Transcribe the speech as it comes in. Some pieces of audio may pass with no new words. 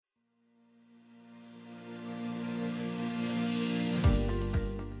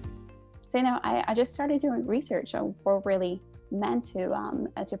So, I just started doing research on what really meant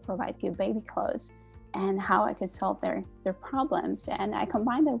to provide good baby clothes and how I could solve their problems. And I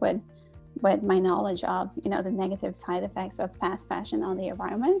combined it with my knowledge of, the negative side effects of fast fashion on the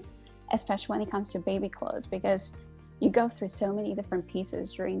environment, especially when it comes to baby clothes, because you go through so many different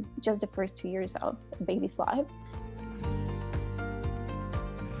pieces during just the first 2 years of a baby's life.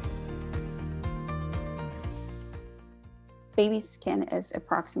 Baby's skin is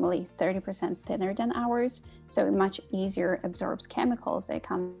approximately 30% thinner than ours, so it much easier absorbs chemicals that it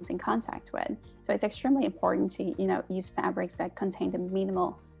comes in contact with. So it's extremely important to use fabrics that contain the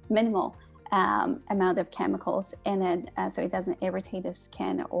minimal amount of chemicals in it, so it doesn't irritate the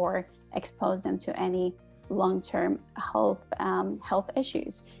skin or expose them to any long-term health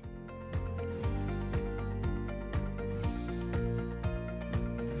issues.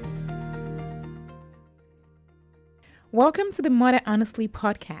 Welcome to the Mother Honestly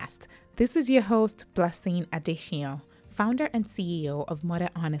podcast. This is your host, Blessing Adesina, founder and CEO of Mother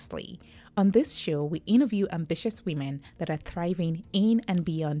Honestly. On this show, we interview ambitious women that are thriving in and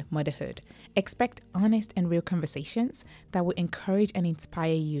beyond motherhood. Expect honest and real conversations that will encourage and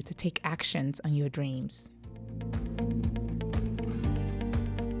inspire you to take actions on your dreams.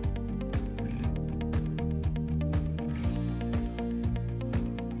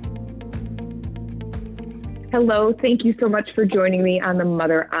 Hello, thank you so much for joining me on the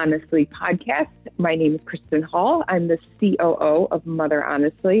Mother Honestly podcast. My name is Kristen Hall. I'm the COO of Mother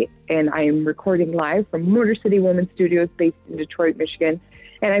Honestly, and I am recording live from Motor City Women's Studios based in Detroit, Michigan.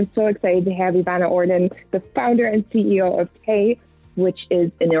 And I'm so excited to have Ivana Orden, the founder and CEO of Tay, which is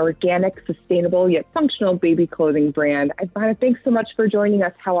an organic, sustainable, yet functional baby clothing brand. Ivana, thanks so much for joining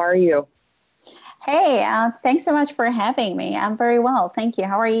us. How are you? Hey, thanks so much for having me. I'm very well. Thank you.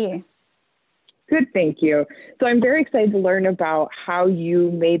 How are you? Good, thank you. So I'm very excited to learn about how you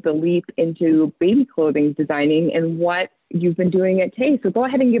made the leap into baby clothing designing and what you've been doing at Tay. So go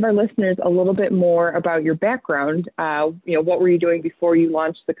ahead and give our listeners a little bit more about your background. What were you doing before you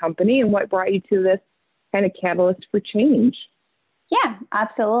launched the company and what brought you to this kind of catalyst for change? Yeah,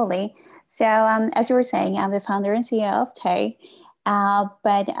 absolutely. So as you were saying, I'm the founder and CEO of Tay.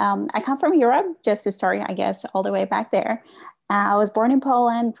 But I come from Europe, just to start, I guess, all the way back there. I was born in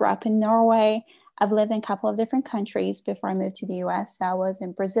Poland, grew up in Norway. I've lived in a couple of different countries before I moved to the US. I was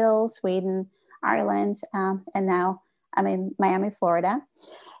in Brazil, Sweden, Ireland, and now I'm in Miami, Florida.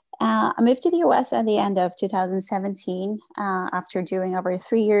 I moved to the US at the end of 2017 after doing over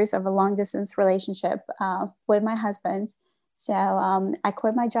 3 years of a long distance relationship with my husband. So I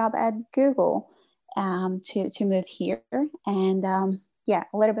quit my job at Google to move here. And a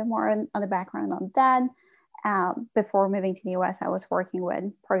little bit more on the background on that. Before moving to the US, I was working with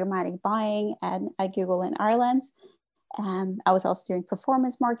programmatic buying at Google in Ireland. I was also doing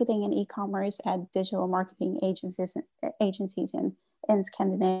performance marketing and e-commerce at digital marketing agencies in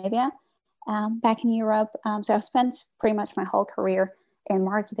Scandinavia, back in Europe. So I've spent pretty much my whole career in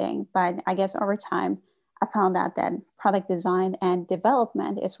marketing, but I guess over time, I found out that product design and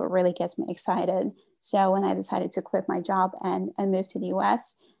development is what really gets me excited. So when I decided to quit my job and move to the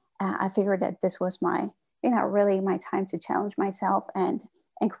US, I figured that this was really my time to challenge myself and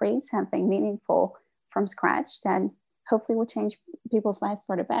create something meaningful from scratch that hopefully will change people's lives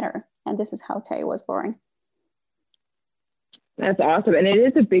for the better. And this is how Tay was born. That's awesome. And it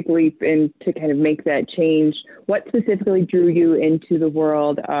is a big leap to kind of make that change. What specifically drew you into the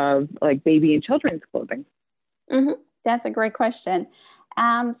world of like baby and children's clothing? Mm-hmm. That's a great question.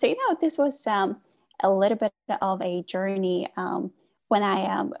 This was a little bit of a journey.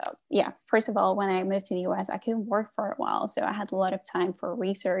 First of all, when I moved to the US, I couldn't work for a while. So I had a lot of time for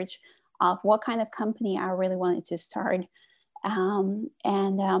research of what kind of company I really wanted to start.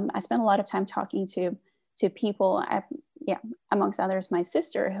 I spent a lot of time talking to people, amongst others, my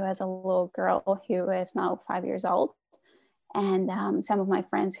sister, who has a little girl who is now 5 years old. And some of my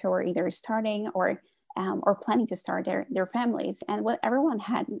friends who were either starting or planning to start their families. And what everyone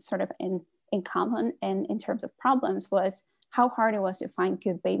had sort of in common in terms of problems was how hard it was to find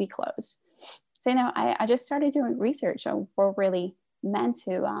good baby clothes. So, I just started doing research on what really meant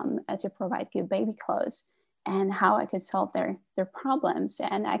to provide good baby clothes and how I could solve their problems.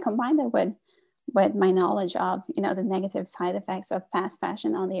 And I combined it with my knowledge of, the negative side effects of fast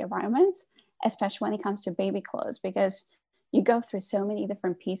fashion on the environment, especially when it comes to baby clothes, because you go through so many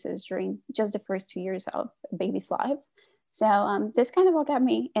different pieces during just the first 2 years of a baby's life. So this kind of what got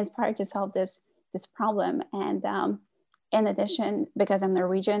me inspired to solve this problem. And in addition, because I'm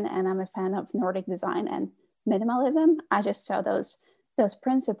Norwegian and I'm a fan of Nordic design and minimalism, I just saw those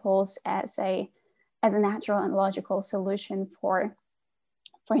principles as a natural and logical solution for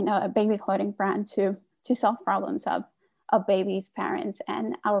a baby clothing brand to solve problems of babies, parents,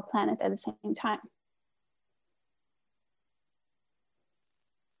 and our planet at the same time.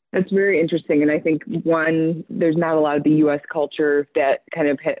 That's very interesting. And I think there's not a lot of the US culture that kind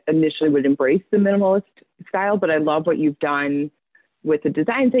of initially would embrace the minimalist style, but I love what you've done with the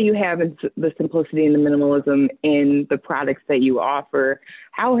designs that you have and the simplicity and the minimalism in the products that you offer.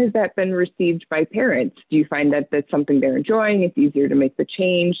 How has that been received by parents? Do you find that that's something they're enjoying? It's easier to make the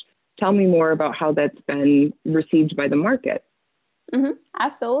change? Tell me more about how that's been received by the market. Mm-hmm,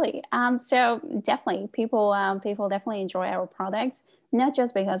 absolutely. So definitely, people definitely enjoy our products, not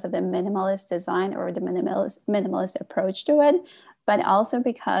just because of the minimalist design or the minimalist approach to it, but also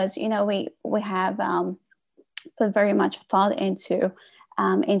because we have put very much thought into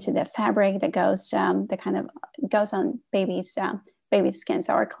the fabric that goes on baby's skin.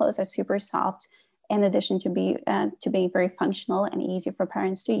 So our clothes are super soft, in addition to being very functional and easy for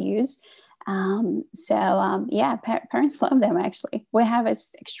parents to use. Parents love them. Actually, we have an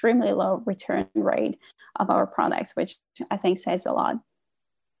extremely low return rate of our products, which I think says a lot.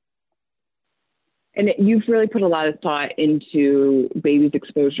 And you've really put a lot of thought into babies'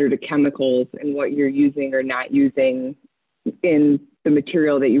 exposure to chemicals and what you're using or not using in the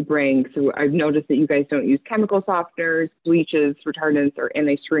material that you bring. So I've noticed that you guys don't use chemical softeners, bleaches, retardants, or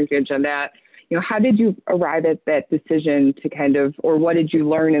any shrinkage on that. How did you arrive at that decision to or what did you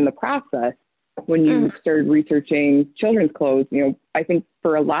learn in the process when you started researching children's clothes? I think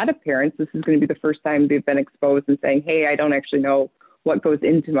for a lot of parents, this is going to be the first time they've been exposed and saying, hey, I don't actually know what goes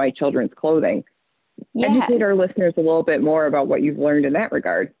into my children's clothing. Yeah. Educate our listeners a little bit more about what you've learned in that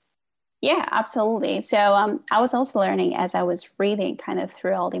regard. Yeah, absolutely. So I was also learning as I was reading kind of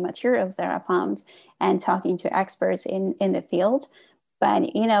through all the materials that I found and talking to experts in the field.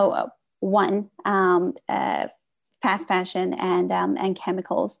 But, fast fashion and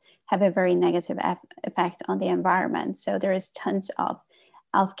chemicals have a very negative effect on the environment. So there is tons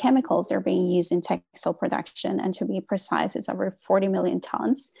of chemicals that are being used in textile production. And to be precise, it's over 40 million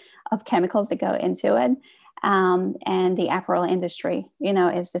tons of chemicals that go into it. And the apparel industry,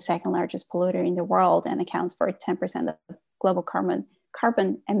 is the second largest polluter in the world and accounts for 10% of global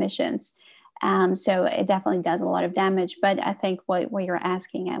carbon emissions. So it definitely does a lot of damage. But I think what you're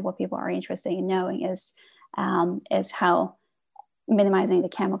asking and what people are interested in knowing is how minimizing the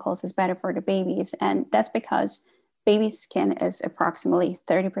chemicals is better for the babies. And that's because baby's skin is approximately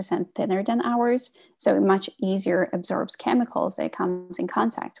 30% thinner than ours, so it much easier absorbs chemicals that it comes in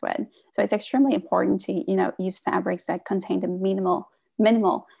contact with. So it's extremely important to use fabrics that contain the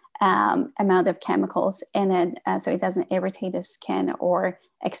minimal amount of chemicals in it, so it doesn't irritate the skin or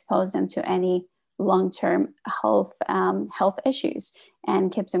expose them to any long-term health issues,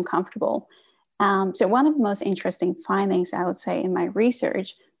 and keeps them comfortable. So one of the most interesting findings, I would say, in my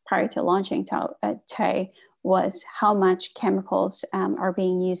research prior to launching Tay was how much chemicals are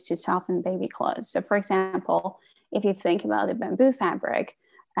being used to soften baby clothes. So for example, if you think about the bamboo fabric,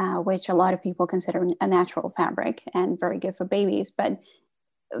 which a lot of people consider a natural fabric and very good for babies, but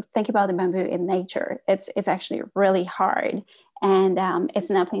think about the bamboo in nature. It's actually really hard. And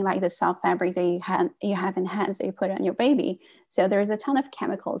it's nothing like the soft fabric that you have in hands that you put on your baby. So there's a ton of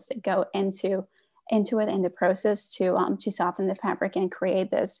chemicals that go into it in the process to soften the fabric and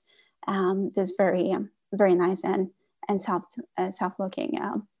create this very nice and soft looking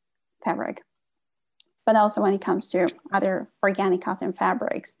fabric. But also when it comes to other organic cotton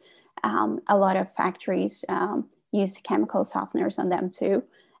fabrics, a lot of factories use chemical softeners on them too.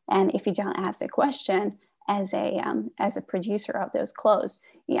 And if you don't ask the question as a producer of those clothes,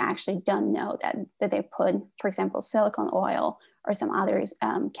 you actually don't know that they put, for example, silicone oil or some other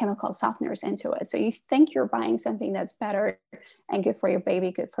chemical softeners into it. So you think you're buying something that's better and good for your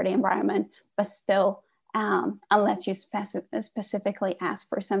baby, good for the environment, but still, unless you specifically ask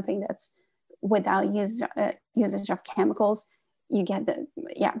for something that's without usage of chemicals, you get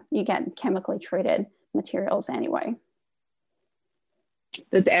chemically treated materials anyway.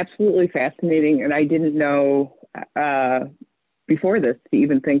 That's absolutely fascinating, and I didn't know before this to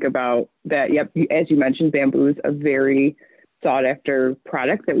even think about that. Yep, as you mentioned, bamboo is a very sought after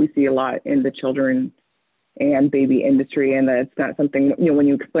product that we see a lot in the children and baby industry, and that's not something, when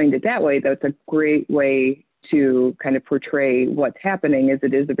you explained it that way, that's a great way to kind of portray what's happening. Is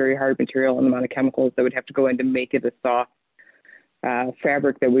it is a very hard material, and the amount of chemicals that would have to go in to make it a soft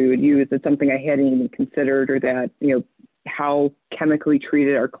fabric that we would use. It's something I hadn't even considered, or that, how chemically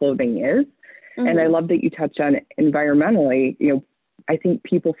treated our clothing is. Mm-hmm. And I love that you touched on environmentally. I think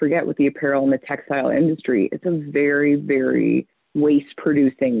people forget with the apparel and the textile industry, it's a very, very waste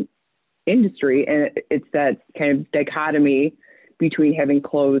producing industry. And it's that kind of dichotomy between having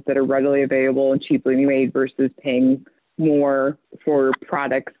clothes that are readily available and cheaply made versus paying more for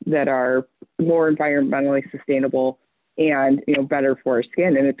products that are more environmentally sustainable and, better for our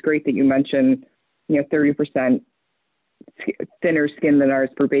skin. And it's great that you mentioned, 30% thinner skin than ours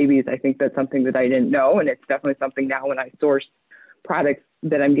for babies. I think that's something that I didn't know. And it's definitely something now when I source products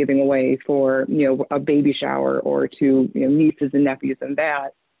that I'm giving away for, a baby shower or to, nieces and nephews and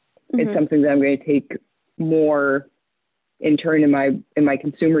that, it's something that I'm going to take more in turn in my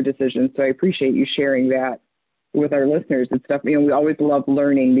consumer decisions. So I appreciate you sharing that with our listeners. It's stuff, we always love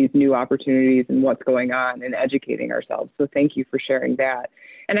learning these new opportunities and what's going on and educating ourselves. So thank you for sharing that.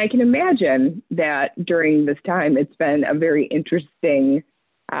 And I can imagine that during this time, it's been a very interesting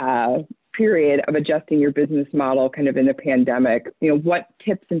period of adjusting your business model kind of in the pandemic. What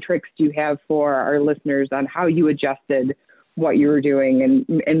tips and tricks do you have for our listeners on how you adjusted what you were doing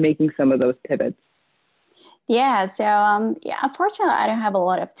and making some of those pivots? Yeah, so unfortunately, I don't have a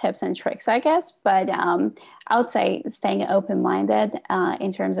lot of tips and tricks, I guess, but I would say staying open-minded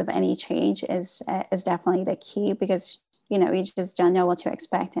in terms of any change is definitely the key, because you just don't know what to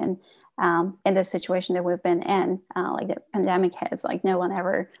expect, and in the situation that we've been in, like the pandemic hits, like no one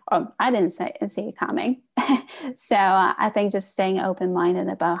ever, I didn't see it coming. So I think just staying open-minded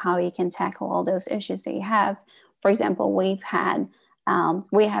about how you can tackle all those issues that you have. For example, we have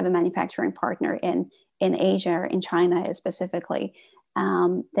a manufacturing partner in Asia, in China specifically,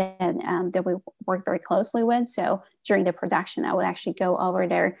 that we work very closely with. So during the production, I would actually go over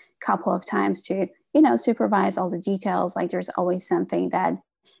there a couple of times to, supervise all the details. Like there's always something that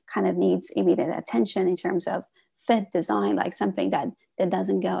kind of needs immediate attention in terms of fit, design, like something that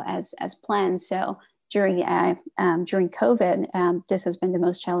doesn't go as planned. So during COVID, this has been the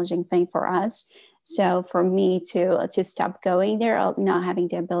most challenging thing for us. So for me to stop going there, not having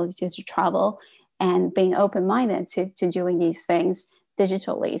the ability to travel, and being open-minded to doing these things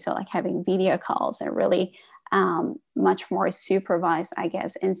digitally. So like having video calls and really much more supervised, I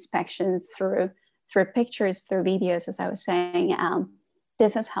guess, inspection through pictures, through videos, as I was saying.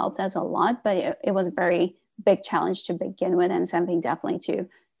 This has helped us a lot, but it was a very big challenge to begin with, and something definitely to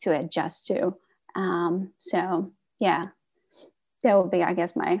adjust to. So yeah, that would be, I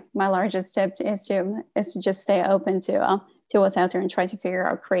guess, my largest tip is to just stay open to what's out there and try to figure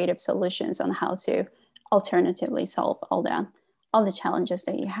out creative solutions on how to alternatively solve all the challenges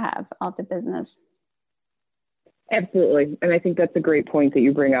that you have of the business. Absolutely. And I think that's a great point that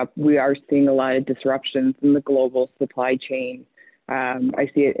you bring up. We are seeing a lot of disruptions in the global supply chain. I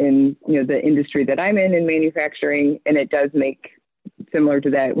see it in the industry that I'm in manufacturing, and it does make, similar to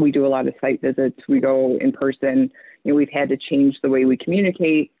that, we do a lot of site visits. We go in person. We've had to change the way we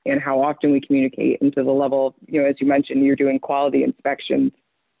communicate and how often we communicate, and to the level of, as you mentioned, you're doing quality inspections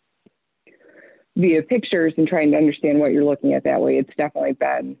via pictures and trying to understand what you're looking at that way. It's definitely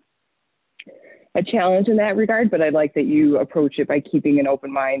been a challenge in that regard, but I like that you approach it by keeping an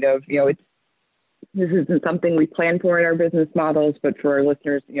open mind of, this isn't something we plan for in our business models, but for our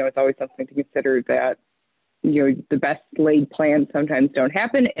listeners, it's always something to consider that, the best laid plans sometimes don't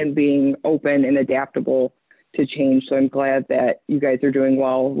happen, and being open and adaptable to change. So I'm glad that you guys are doing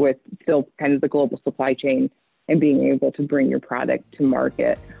well with still kind of the global supply chain and being able to bring your product to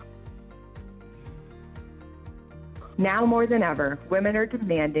market. Now more than ever, women are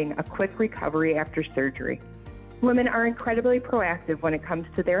demanding a quick recovery after surgery. Women are incredibly proactive when it comes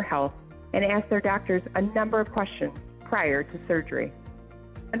to their health and ask their doctors a number of questions prior to surgery.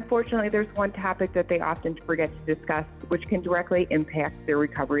 Unfortunately, there's one topic that they often forget to discuss, which can directly impact their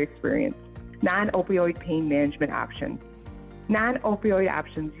recovery experience: non-opioid pain management options. Non-opioid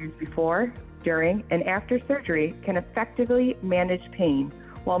options used before, during, and after surgery can effectively manage pain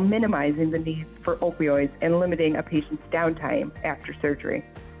while minimizing the need for opioids and limiting a patient's downtime after surgery.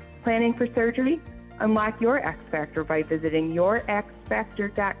 Planning for surgery? Unlock your X Factor by visiting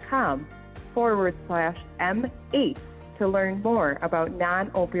yourxfactor.com/M8 to learn more about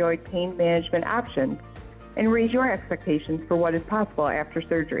non-opioid pain management options and raise your expectations for what is possible after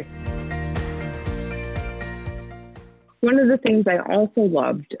surgery. One of the things I also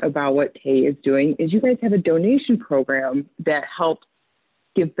loved about what Tay is doing is you guys have a donation program that helps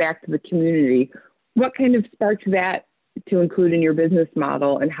give back to the community. What kind of sparked that to include in your business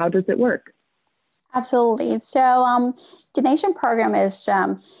model, and how does it work? Absolutely. So donation program is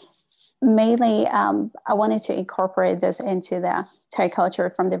mainly, I wanted to incorporate this into the Thai culture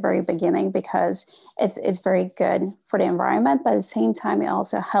from the very beginning, because it's very good for the environment, but at the same time, it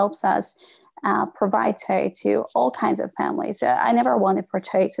also helps us provide Thai to all kinds of families. I never wanted for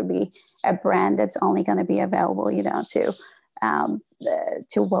Thai to be a brand that's only going to be available, to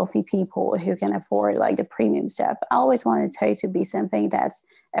to wealthy people who can afford like the premium stuff. I always wanted Tay to be something that's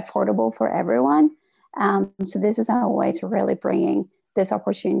affordable for everyone. So this is our way to really bringing this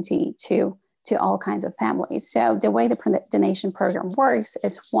opportunity to all kinds of families. So the way the donation program works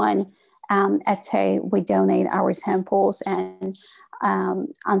is one, at Tay, we donate our samples and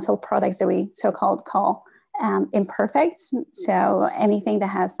unsold products that we so-called call imperfect. So anything that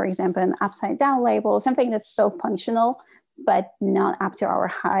has, for example, an upside down label, something that's still functional, but not up to our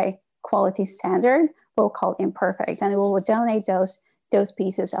high quality standard, we'll call imperfect. And we will donate those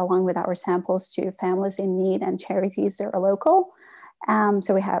pieces along with our samples to families in need and charities that are local.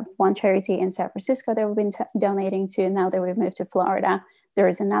 So we have one charity in San Francisco that we've been donating to. Now that we've moved to Florida, there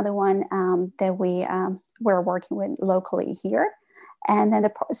is another one that we're working with locally here. And then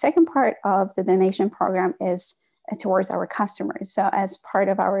the second part of the donation program is towards our customers. So as part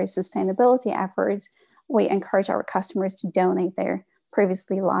of our sustainability efforts, we encourage our customers to donate their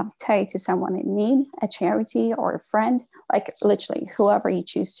previously loved Tay to someone in need, a charity or a friend, like literally whoever you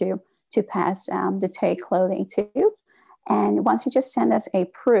choose to pass the Tay clothing to. And once you just send us a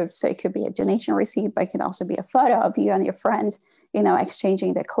proof, so it could be a donation receipt, but it could also be a photo of you and your friend,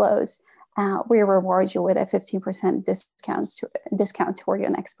 exchanging the clothes. We reward you with a 15% discount toward your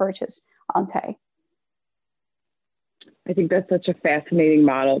next purchase on Tay. I think that's such a fascinating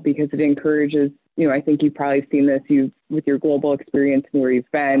model because it encourages, I think you've probably seen this with your global experience and where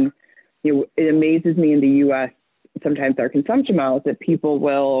you've been. It amazes me in the U.S. sometimes our consumption models that people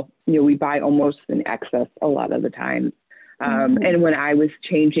will, we buy almost in excess a lot of the time. And when I was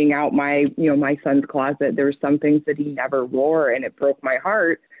changing out my son's closet, there were some things that he never wore, and it broke my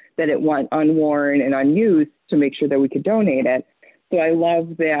heart that it went unworn and unused to make sure that we could donate it. So I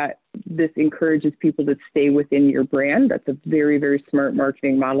love that this encourages people to stay within your brand. That's a very, very smart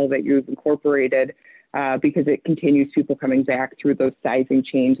marketing model that you've incorporated because it continues people coming back through those sizing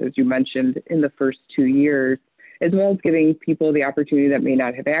changes, as you mentioned, in the first 2 years, as well as giving people the opportunity that may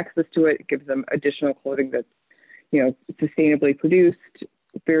not have access to it. It gives them additional clothing that's sustainably produced,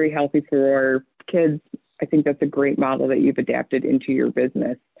 very healthy for our kids. I think that's a great model that you've adapted into your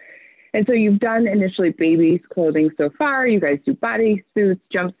business. And so you've done initially babies clothing so far. You guys do body suits,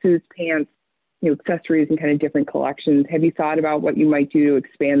 jumpsuits, pants, accessories, and kind of different collections. Have you thought about what you might do to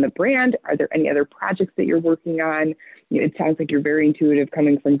expand the brand? Are there any other projects that you're working on? It sounds like you're very intuitive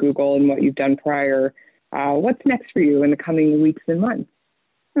coming from Google and what you've done prior. What's next for you in the coming weeks and months?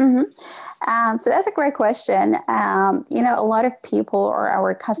 So that's a great question. A lot of people or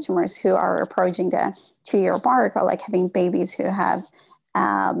our customers who are approaching the 2-year mark are like having babies who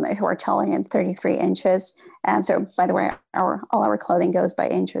are taller than 33 inches. So by the way, all our clothing goes by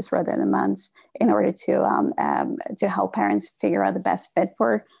inches rather than months in order to help parents figure out the best fit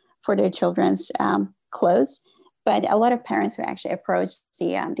for their children's clothes. But a lot of parents who actually approach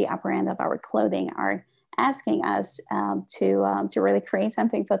the upper end of our clothing are asking us to really create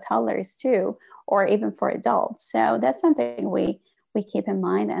something for toddlers too, or even for adults. So that's something we keep in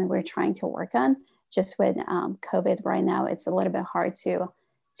mind and we're trying to work on. Just with COVID right now, it's a little bit hard to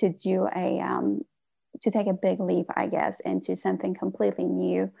take a big leap, I guess, into something completely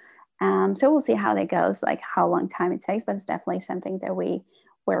new. So we'll see how that goes, like how long time it takes, but it's definitely something that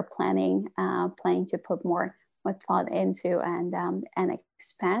we're planning to put more thought into and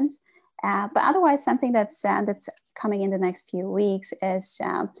expand. But otherwise, something that's coming in the next few weeks is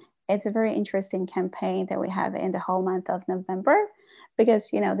it's a very interesting campaign that we have in the whole month of November,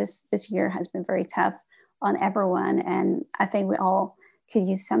 because this year has been very tough on everyone, and I think we all could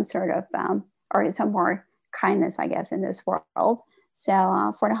use some sort of or some more kindness, I guess, in this world.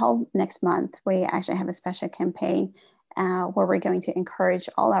 So for the whole next month, we actually have a special campaign where we're going to encourage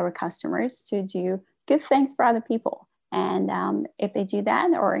all our customers to do good things for other people, and if they do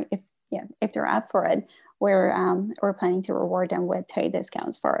that, or if they're up for it, we're planning to reward them with Tay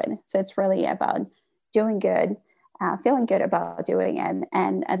discounts for it. So it's really about doing good, feeling good about doing it,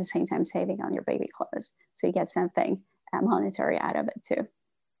 and at the same time saving on your baby clothes. So you get something monetary out of it too.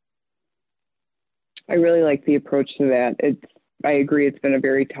 I really like the approach to that. I agree. It's been a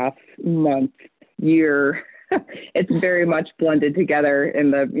very tough year. It's very much blended together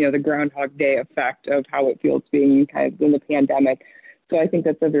in the Groundhog Day effect of how it feels being kind of in the pandemic. So I think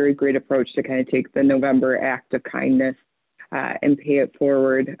that's a very great approach to kind of take the November act of kindness and pay it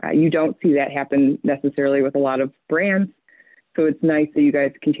forward. You don't see that happen necessarily with a lot of brands. So it's nice that you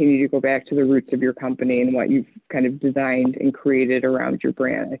guys continue to go back to the roots of your company and what you've kind of designed and created around your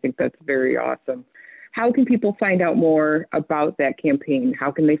brand. I think that's very awesome. How can people find out more about that campaign?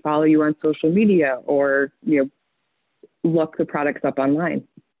 How can they follow you on social media or, look the products up online?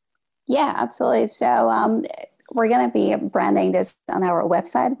 Yeah, absolutely. So we're going to be branding this on our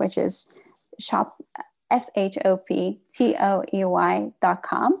website, which is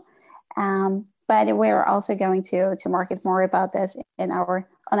shoptoey.com. But we're also going to market more about this on our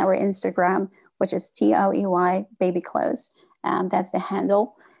Instagram, which is TOEY Baby Clothes. That's the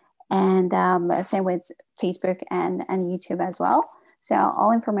handle. And same with Facebook and YouTube as well. So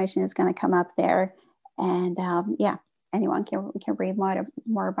all information is going to come up there. And anyone can read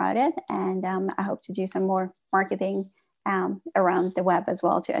more about it. And I hope to do some more marketing around the web as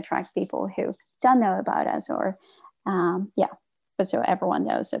well to attract people who don't know about us but so everyone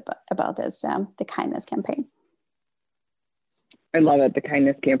knows about this, the kindness campaign. I love it. The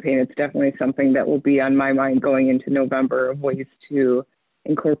kindness campaign. It's definitely something that will be on my mind going into November of ways to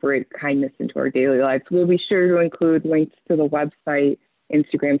incorporate kindness into our daily lives. We'll be sure to include links to the website,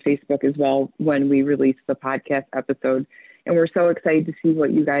 Instagram, Facebook as well when we release the podcast episode. And we're so excited to see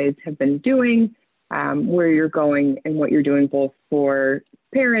what you guys have been doing, where you're going and what you're doing both for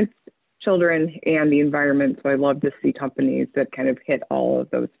parents, children, and the environment. So I love to see companies that kind of hit all of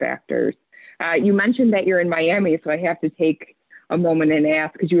those factors. You mentioned that you're in Miami, so I have to take a moment and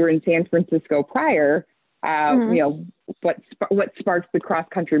ask, because you were in San Francisco prior, what sparked the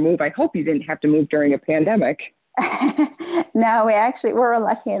cross-country move? I hope you didn't have to move during a pandemic. No, we're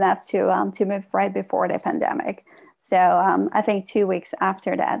lucky enough to move right before the pandemic. So I think 2 weeks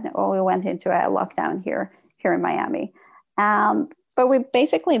after that, we went into a lockdown here in Miami. But we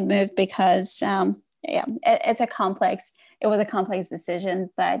basically moved because it was a complex decision,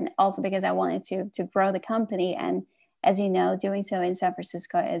 but also because I wanted to grow the company. And as you know, doing so in San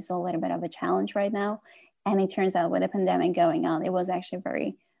Francisco is a little bit of a challenge right now. And it turns out with the pandemic going on, it was actually a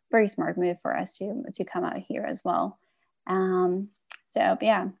very, very smart move for us to come out here as well. Cost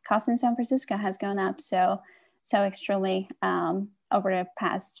in San Francisco has gone up so extremely over the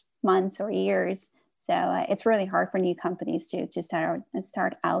past months or years. So it's really hard for new companies to start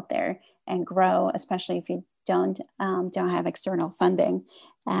out there and grow, especially if you don't have external funding.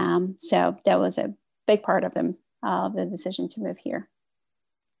 So that was a big part of the decision to move here.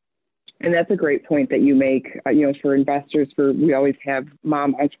 And that's a great point that you make, for investors, we always have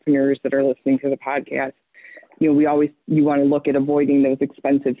mom entrepreneurs that are listening to the podcast. You want to look at avoiding those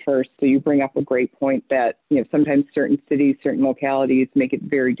expenses first. So you bring up a great point that, sometimes certain cities, certain localities make it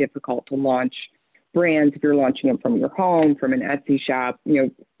very difficult to launch brands if you're launching them from your home, from an Etsy shop,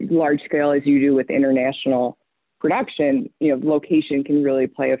 large scale as you do with international production, location can really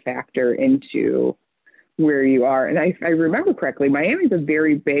play a factor into where you are. And I remember correctly, Miami is a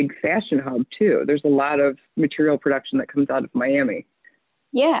very big fashion hub too. There's a lot of material production that comes out of Miami.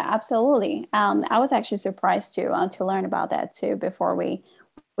 Yeah, absolutely. I was actually surprised to learn about that too before we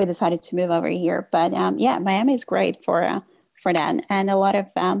decided to move over here. But Miami is great for that, and a lot of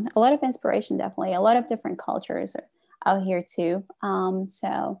inspiration, definitely. A lot of different cultures out here too. It's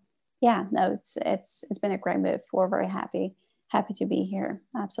been a great move. We're very happy to be here.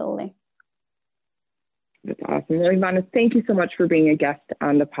 Absolutely. That's awesome. Well, Ivana, thank you so much for being a guest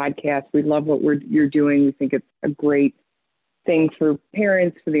on the podcast. We love what you're doing. We think it's a great thing for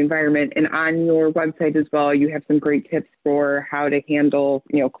parents, for the environment. And on your website as well, you have some great tips for how to handle,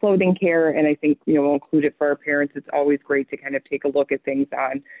 clothing care. And I think, we'll include it for our parents. It's always great to kind of take a look at things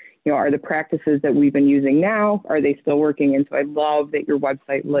on, are the practices that we've been using now, are they still working? And so I love that your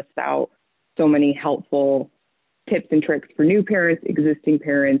website lists out so many helpful tips and tricks for new parents, existing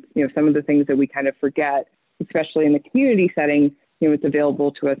parents, some of the things that we kind of forget, especially in the community setting, it's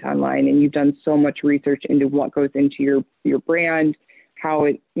available to us online. And you've done so much research into what goes into your brand, how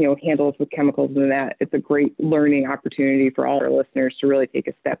it, handles with chemicals and that. It's a great learning opportunity for all our listeners to really take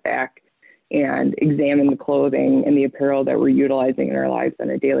a step back and examine the clothing and the apparel that we're utilizing in our lives on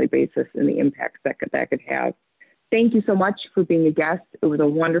a daily basis and the impacts that could have. Thank you so much for being a guest. It was a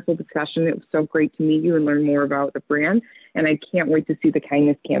wonderful discussion. It was so great to meet you and learn more about the brand. And I can't wait to see the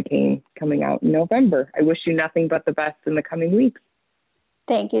kindness campaign coming out in November. I wish you nothing but the best in the coming weeks.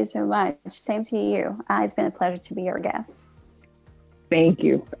 Thank you so much. Same to you. It's been a pleasure to be your guest. Thank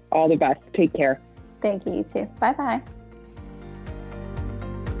you. All the best. Take care. Thank you, you too. Bye-bye.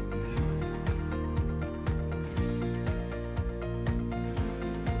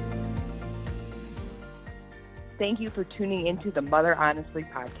 Thank you for tuning into the Mother Honestly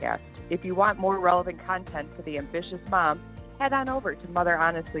podcast. If you want more relevant content for the ambitious mom, head on over to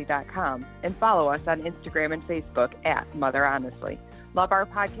motherhonestly.com and follow us on Instagram and Facebook at Mother Honestly. Love our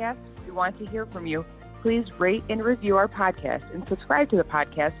podcast? We want to hear from you. Please rate and review our podcast and subscribe to the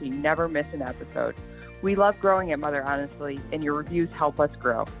podcast so you never miss an episode. We love growing at Mother Honestly, and your reviews help us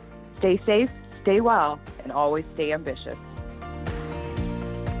grow. Stay safe, stay well, and always stay ambitious.